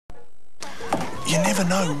You never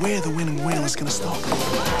know where the winning wheel is going to stop.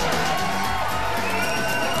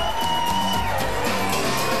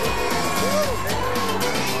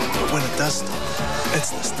 But when it does stop, it's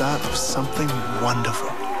the start of something wonderful.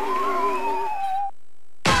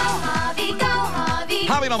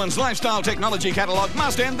 Harvey Norman's lifestyle technology catalogue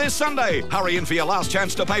must end this Sunday. Hurry in for your last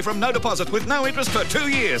chance to pay from no deposit with no interest for 2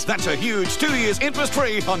 years. That's a huge 2 years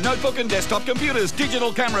interest-free on notebook and desktop computers,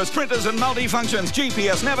 digital cameras, printers and multi-functions,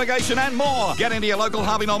 GPS navigation and more. Get into your local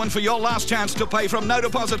Harvey Norman for your last chance to pay from no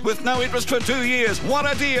deposit with no interest for 2 years. What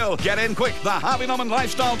a deal! Get in quick. The Harvey Norman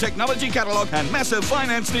lifestyle technology catalogue and massive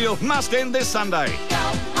finance deal must end this Sunday. Go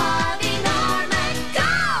Harvey Norman, go!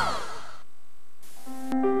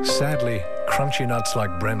 Sadly, crunchy nuts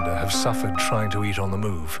like Brenda have suffered trying to eat on the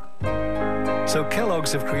move. So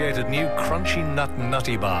Kellogg's have created new Crunchy Nut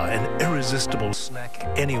Nutty Bar, an irresistible snack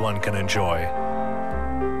anyone can enjoy.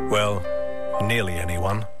 Well, nearly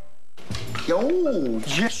anyone. Yo,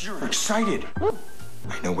 yes, you're excited. I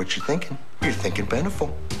know what you're thinking. You're thinking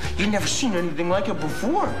Beneful. You've never seen anything like it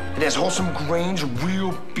before. It has wholesome grains,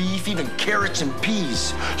 real beef, even carrots and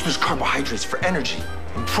peas. So there's carbohydrates for energy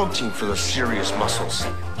and protein for those serious muscles.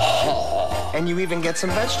 And you even get some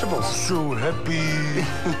vegetables. So happy.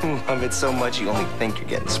 You love it so much you only think you're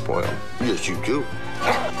getting spoiled. Yes, you do.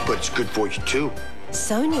 But it's good for you, too.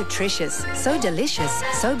 So nutritious, so delicious,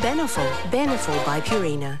 so Beneful. Beneful by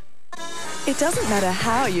Purina. It doesn't matter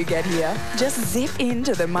how you get here, just zip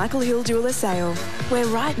into the Michael Hill Jeweller sale, where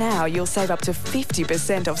right now you'll save up to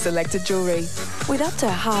 50% off selected jewellery. With up to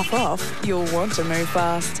half off, you'll want to move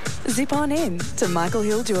fast. Zip on in to Michael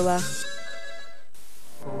Hill Jeweller.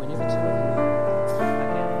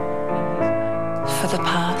 For the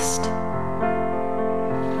past,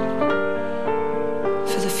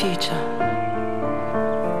 for the future,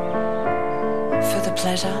 for the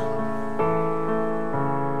pleasure,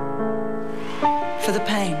 for the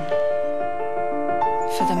pain,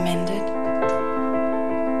 for the mended,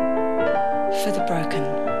 for the broken.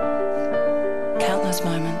 Countless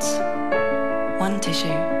moments, one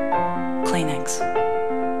tissue, Kleenex.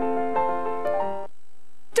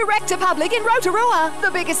 Direct to public in Rotorua, the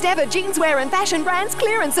biggest ever jeanswear and fashion brands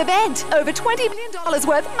clearance event. Over $20 million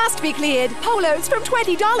worth must be cleared. Polos from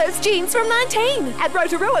 $20, jeans from $19. At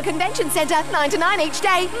Rotorua Convention Centre, 9 to 9 each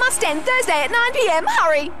day. Must end Thursday at 9 p.m.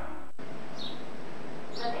 Hurry!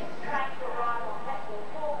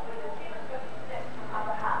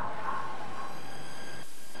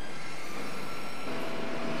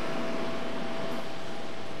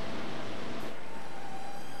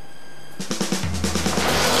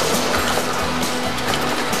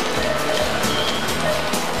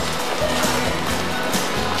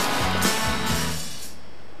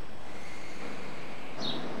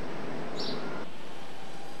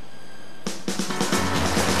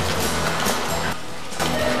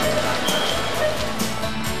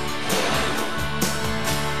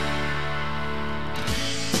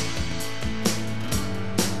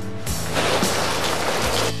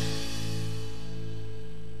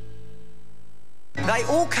 They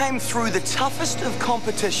all came through the toughest of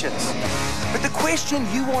competitions. But the question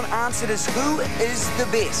you want answered is who is the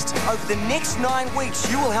best? Over the next 9 weeks,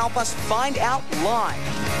 you will help us find out live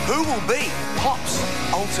who will be Pop's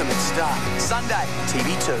ultimate star. Sunday,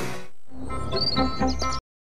 TV2.